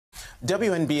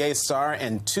WNBA star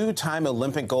and two-time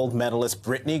Olympic gold medalist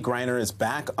Brittney Griner is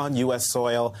back on U.S.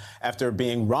 soil after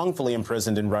being wrongfully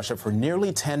imprisoned in Russia for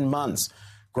nearly 10 months.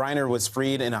 Griner was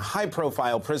freed in a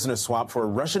high-profile prisoner swap for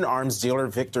Russian arms dealer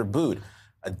Viktor Bout,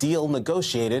 a deal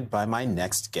negotiated by my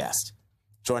next guest.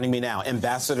 Joining me now,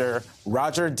 Ambassador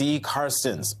Roger D.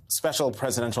 Carstens, Special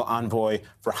Presidential Envoy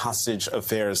for Hostage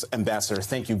Affairs. Ambassador,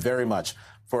 thank you very much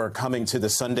for coming to the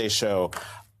Sunday show.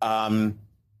 How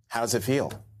does it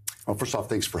feel? Well, first off,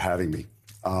 thanks for having me.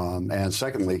 And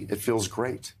secondly, it feels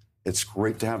great. It's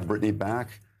great to have Brittney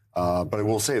back. But I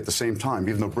will say at the same time,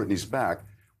 even though Brittney's back,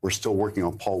 we're still working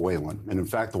on Paul Whelan. And in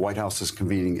fact, the White House is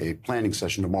convening a planning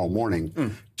session tomorrow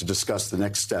morning to discuss the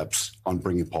next steps on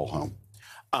bringing Paul home.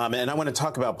 And I want to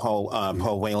talk about Paul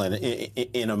Whelan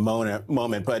in a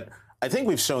moment. But I think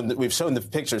we've shown the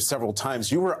pictures several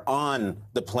times. You were on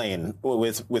the plane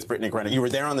with Brittney Griner. You were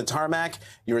there on the tarmac.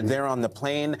 You were there on the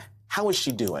plane. How is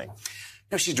she doing?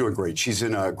 Yeah, she's doing great. She's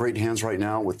in great hands right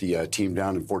now with the team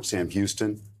down in Fort Sam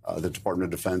Houston. The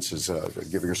Department of Defense is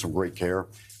giving her some great care.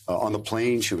 On the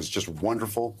plane, she was just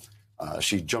wonderful.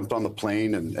 She jumped on the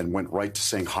plane and went right to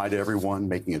saying hi to everyone,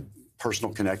 making a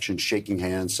personal connection, shaking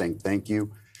hands, saying thank you.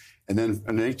 And then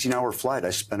on an 18-hour flight,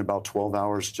 I spent about 12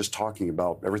 hours just talking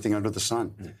about everything under the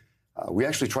sun. We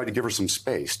actually tried to give her some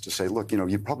space to say, look,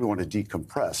 you probably want to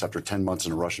decompress after 10 months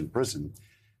in a Russian prison.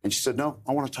 And she said, no,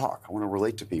 I want to talk. I want to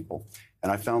relate to people.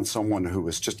 And I found someone who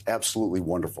was just absolutely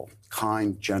wonderful,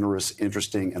 kind, generous,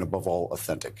 interesting, and above all,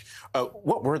 authentic.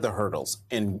 What were the hurdles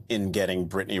in getting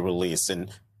Brittney released, and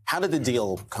how did the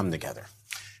deal come together?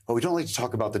 Well, we don't like to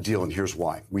talk about the deal, and here's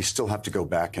why. We still have to go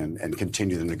back and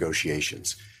continue the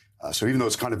negotiations. So even though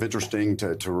it's kind of interesting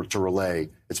to relay,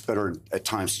 it's better at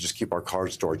times to just keep our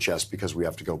cards to our chest because we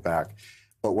have to go back.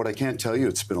 But what I can tell you,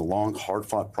 it's been a long,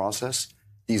 hard-fought process.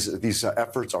 These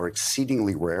efforts are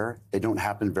exceedingly rare. They don't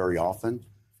happen very often.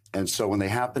 And so when they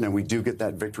happen and we do get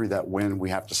that victory, that win, we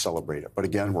have to celebrate it. But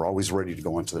again, we're always ready to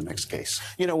go on to the next case.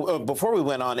 Before we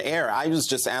went on air, I was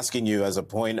just asking you as a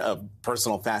point of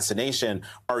personal fascination,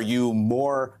 are you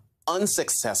more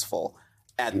unsuccessful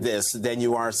at this than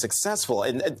you are successful?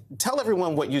 And tell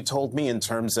everyone what you told me in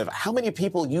terms of how many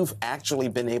people you've actually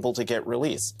been able to get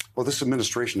released. Well, this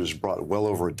administration has brought well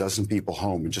over a dozen people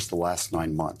home in just the last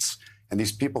 9 months. And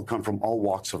these people come from all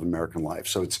walks of American life.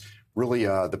 So it's really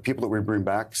the people that we bring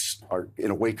back are,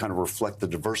 in a way, kind of reflect the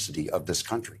diversity of this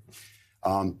country.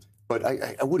 But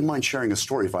I wouldn't mind sharing a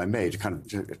story, if I may, to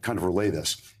kind of relay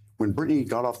this. When Brittney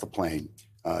got off the plane,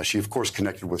 she, of course,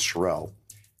 connected with Sherelle.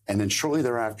 And then shortly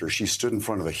thereafter, she stood in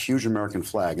front of a huge American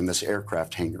flag in this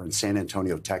aircraft hangar in San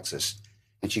Antonio, Texas.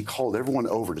 And she called everyone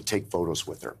over to take photos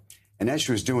with her. And as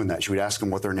she was doing that, she would ask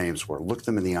them what their names were, look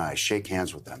them in the eyes, shake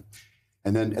hands with them.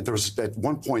 And then at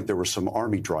one point, there were some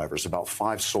Army drivers, about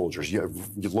 5 soldiers,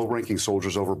 low-ranking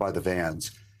soldiers over by the vans.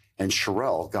 And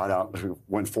Sherelle got out,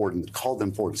 went forward and called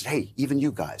them forward and said, hey, even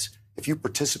you guys, if you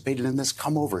participated in this,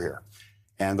 come over here.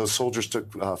 And those soldiers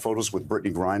took photos with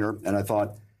Brittney Griner. And I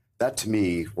thought that, to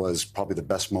me, was probably the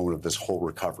best moment of this whole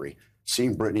recovery,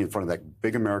 seeing Brittney in front of that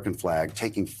big American flag,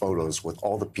 taking photos with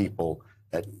all the people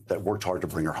that worked hard to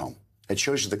bring her home. It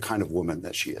shows you the kind of woman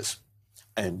that she is.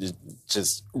 And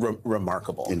just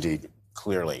remarkable. Indeed.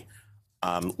 Clearly.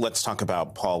 Let's talk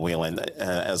about Paul Whelan.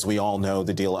 As we all know,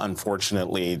 the deal,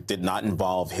 unfortunately, did not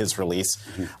involve his release.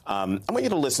 I want you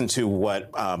to listen to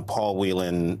what Paul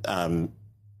Whelan,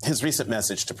 his recent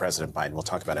message to President Biden. We'll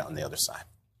talk about it on the other side.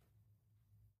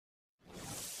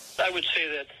 I would say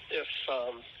that if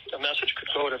a message could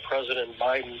go to President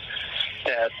Biden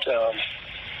that,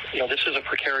 this is a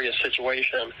precarious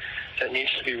situation that needs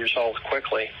to be resolved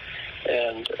quickly.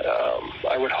 And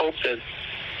I would hope that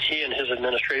he and his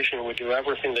administration would do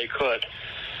everything they could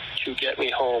to get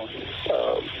me home,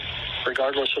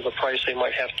 regardless of the price they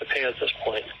might have to pay at this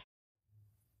point.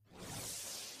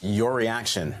 Your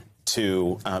reaction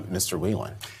to Mr.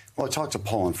 Whelan? Well, I talked to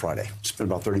Paul on Friday. Spent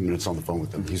about 30 minutes on the phone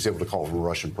with him. He was able to call from a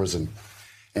Russian prison.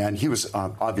 And he was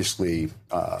obviously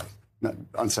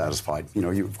unsatisfied.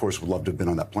 You, of course, would love to have been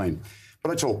on that plane. But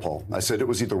I told Paul, I said it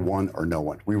was either one or no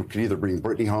one. We could either bring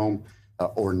Brittney home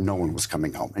or no one was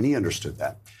coming home. And he understood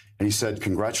that. And he said,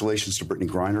 congratulations to Brittney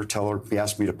Griner. Tell her, he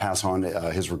asked me to pass on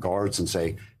his regards and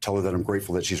tell her that I'm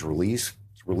grateful that she's released.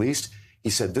 He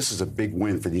said, this is a big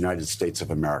win for the United States of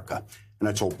America. And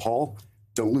I told Paul,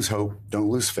 don't lose hope, don't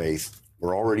lose faith.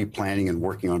 We're already planning and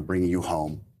working on bringing you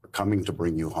home. We're coming to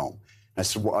bring you home. And I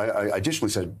said, well, I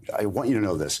additionally said, I want you to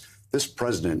know this. This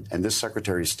president and this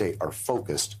Secretary of State are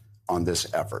focused on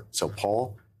this effort. So,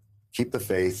 Paul, keep the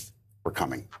faith. We're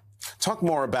coming. Talk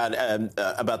more about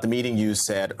the meeting you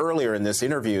said earlier in this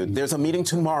interview. There's a meeting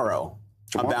tomorrow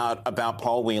about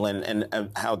Paul Whelan and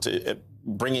how to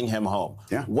bringing him home.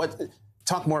 Yeah.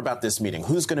 Talk more about this meeting.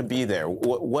 Who's going to be there?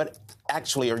 What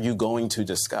actually are you going to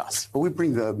discuss? Well, we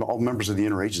bring all members of the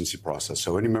interagency process.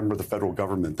 So any member of the federal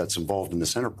government that's involved in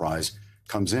this enterprise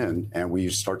comes in, and we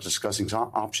start discussing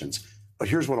options. But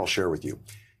here's what I'll share with you.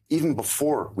 Even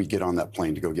before we get on that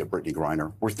plane to go get Brittney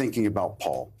Griner, we're thinking about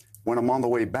Paul. When I'm on the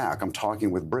way back, I'm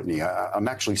talking with Brittney. I'm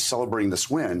actually celebrating this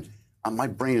win. My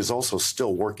brain is also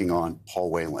still working on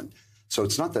Paul Whelan. So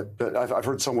it's not that I've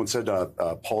heard someone said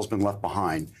Paul's been left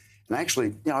behind. And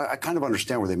actually, I kind of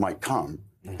understand where they might come.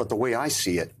 But the way I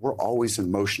see it, we're always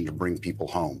in motion to bring people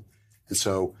home. And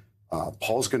so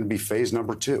Paul's going to be phase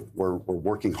number 2. We're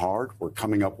working hard. We're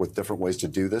coming up with different ways to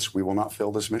do this. We will not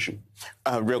fail this mission.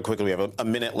 Real quickly, we have a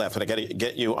minute left, but I got to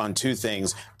get you on 2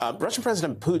 things. Russian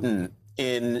President Putin,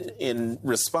 in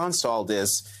response to all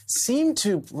this, seemed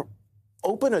to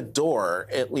open a door,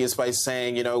 at least by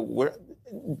saying, we're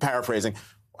paraphrasing,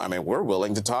 we're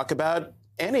willing to talk about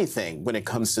anything when it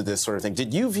comes to this sort of thing.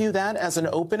 Did you view that as an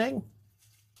opening?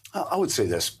 I would say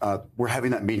this. We're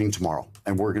having that meeting tomorrow,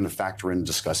 and we're going to factor in and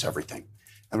discuss everything.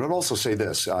 And I'd also say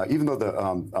this. Even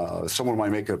though someone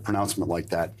might make a pronouncement like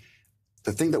that,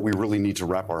 the thing that we really need to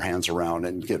wrap our hands around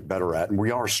and get better at, and we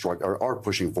are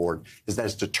pushing forward, is that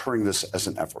it's deterring this as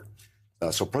an effort.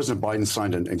 So President Biden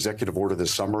signed an executive order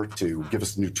this summer to give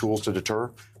us new tools to deter.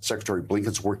 Secretary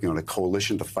Blinken's working on a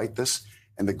coalition to fight this.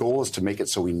 And the goal is to make it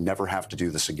so we never have to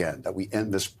do this again, that we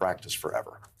end this practice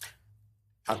forever.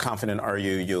 How confident are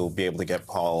you you'll be able to get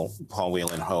Paul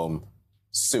Whelan home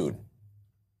soon?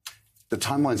 The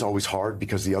timeline's always hard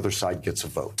because the other side gets a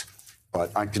vote.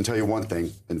 But I can tell you one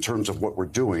thing, in terms of what we're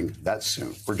doing, that's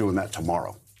soon. We're doing that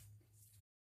tomorrow.